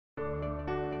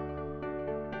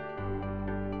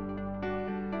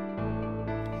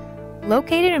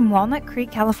Located in Walnut Creek,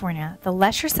 California, the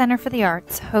Lesher Center for the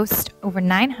Arts hosts over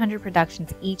 900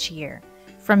 productions each year,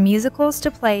 from musicals to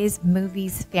plays,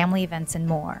 movies, family events, and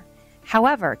more.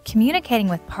 However, communicating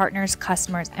with partners,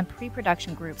 customers, and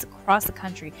pre-production groups across the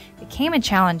country became a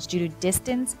challenge due to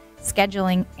distance,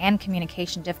 scheduling, and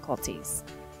communication difficulties.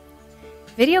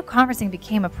 Video conferencing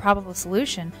became a probable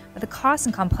solution, but the cost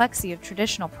and complexity of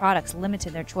traditional products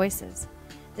limited their choices.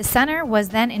 The center was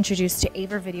then introduced to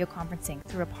AVer Video Conferencing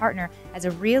through a partner as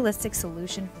a realistic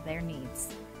solution for their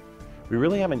needs. We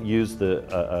really haven't used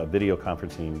the video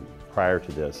conferencing prior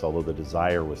to this, although the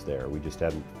desire was there. We just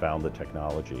hadn't found the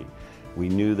technology. We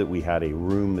knew that we had a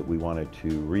room that we wanted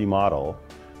to remodel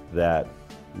that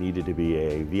needed to be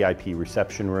a VIP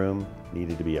reception room,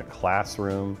 needed to be a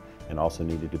classroom, and also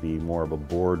needed to be more of a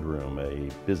boardroom,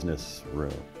 a business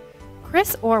room.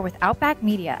 Chris Orr with Outback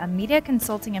Media, a media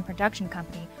consulting and production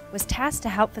company, was tasked to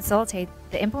help facilitate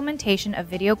the implementation of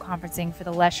video conferencing for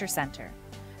the Lesher Center.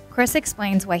 Chris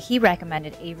explains why he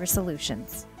recommended AVer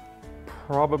Solutions.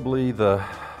 Probably the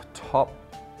top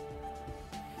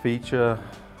feature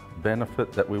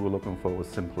benefit that we were looking for was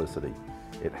simplicity.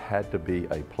 It had to be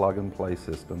a plug-and-play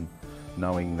system,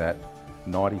 knowing that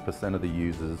 90% of the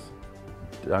users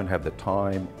don't have the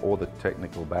time or the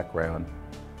technical background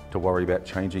to worry about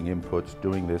changing inputs,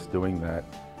 doing this, doing that.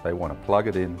 They want to plug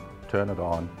it in, turn it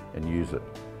on, and use it.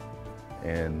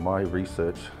 And my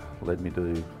research led me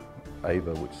to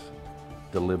AVer, which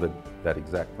delivered that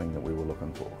exact thing that we were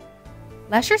looking for.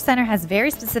 Lesher Center has very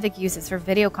specific uses for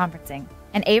video conferencing,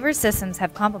 and AVer's systems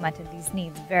have complemented these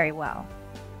needs very well.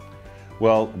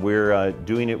 Well, we're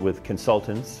doing it with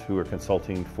consultants who are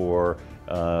consulting for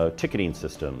ticketing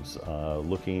systems,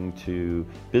 looking to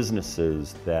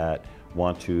businesses that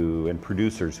want to, and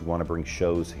producers who want to bring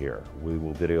shows here. We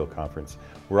will video conference.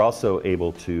 We're also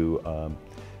able to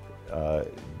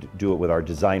do it with our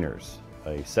designers.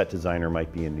 A set designer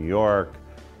might be in New York,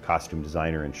 costume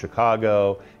designer in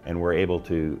Chicago, and we're able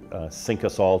to sync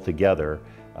us all together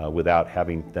without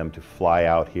having them to fly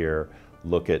out here,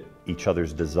 look at each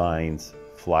other's designs,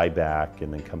 fly back,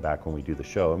 and then come back when we do the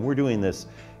show. And we're doing this,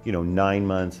 9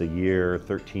 months, a year,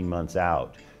 13 months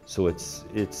out. So it's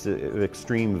an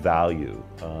extreme value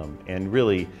and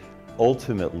really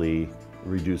ultimately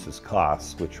reduces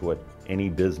costs, which what any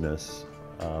business,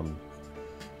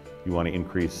 you want to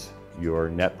increase your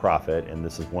net profit, and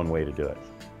this is one way to do it.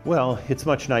 Well, it's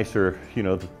much nicer,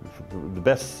 the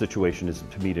best situation is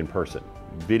to meet in person.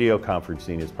 Video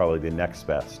conferencing is probably the next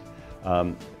best.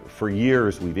 For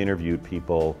years, we've interviewed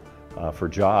people for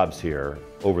jobs here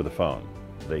over the phone.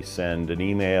 They send an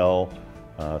email,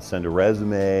 send a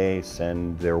resume,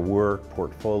 send their work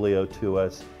portfolio to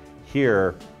us.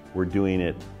 Here, we're doing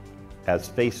it as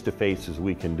face-to-face as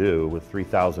we can do with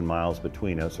 3,000 miles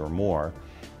between us or more,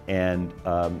 and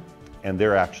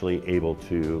they're actually able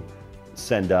to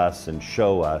send us and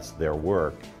show us their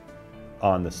work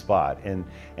on the spot and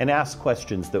ask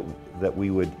questions that we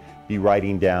would be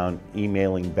writing down,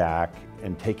 emailing back,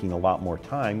 and taking a lot more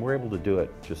time. We're able to do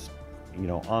it just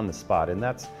on the spot, and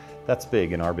that's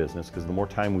big in our business, because the more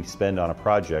time we spend on a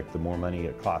project, the more money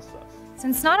it costs us.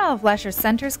 Since not all of Lesher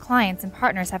Center's clients and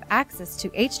partners have access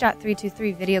to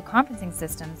H.323 video conferencing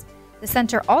systems, the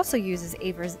center also uses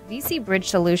AVer's VC Bridge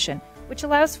solution, which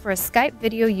allows for a Skype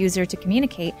video user to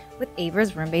communicate with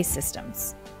AVer's room-based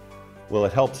systems. Well,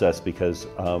 it helps us because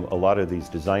a lot of these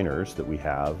designers that we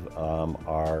have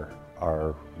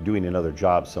are doing another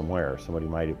job somewhere. Somebody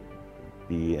might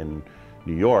be in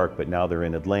New York, but now they're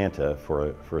in Atlanta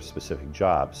for a specific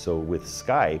job. So with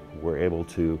Skype, we're able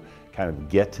to kind of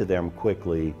get to them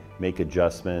quickly, make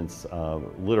adjustments,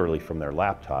 literally from their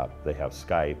laptop. They have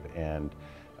Skype, and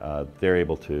they're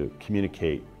able to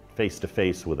communicate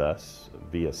face-to-face with us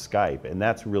via Skype, and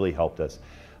that's really helped us.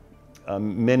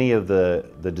 Many of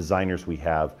the designers we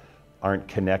have aren't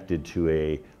connected to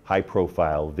a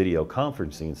high-profile video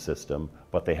conferencing system,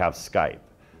 but they have Skype.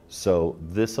 So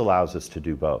this allows us to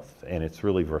do both, and it's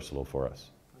really versatile for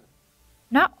us.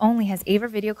 Not only has AVer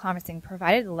Video Conferencing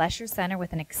provided the Lesher Center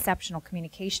with an exceptional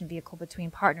communication vehicle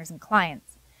between partners and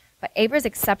clients, but AVer's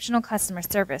exceptional customer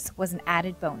service was an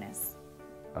added bonus.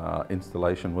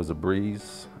 Installation was a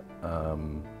breeze.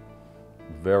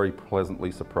 Very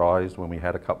pleasantly surprised when we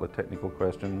had a couple of technical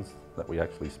questions that we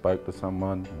actually spoke to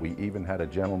someone. We even had a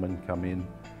gentleman come in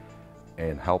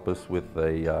and help us with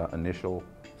the initial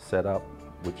setup,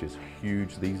 which is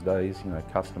huge these days.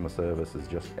 Customer service is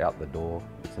just out the door.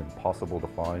 It's impossible to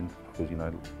find because,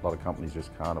 a lot of companies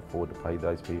just can't afford to pay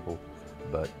those people.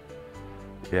 But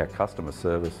yeah, customer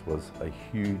service was a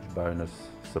huge bonus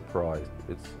surprise.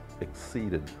 It's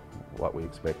exceeded what we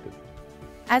expected.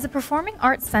 As a performing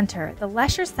arts center, the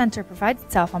Lesher Center prides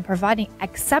itself on providing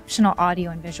exceptional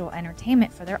audio and visual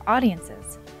entertainment for their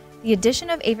audiences. The addition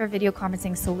of AVer Video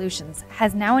Conferencing solutions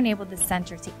has now enabled the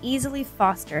center to easily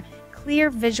foster clear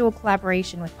visual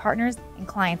collaboration with partners and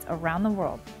clients around the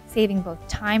world, saving both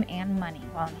time and money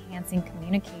while enhancing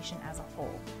communication as a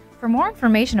whole. For more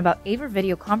information about AVer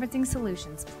Video Conferencing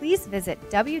solutions, please visit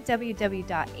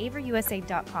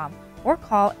www.averusa.com or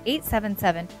call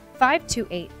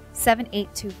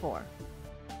 877-528-7824.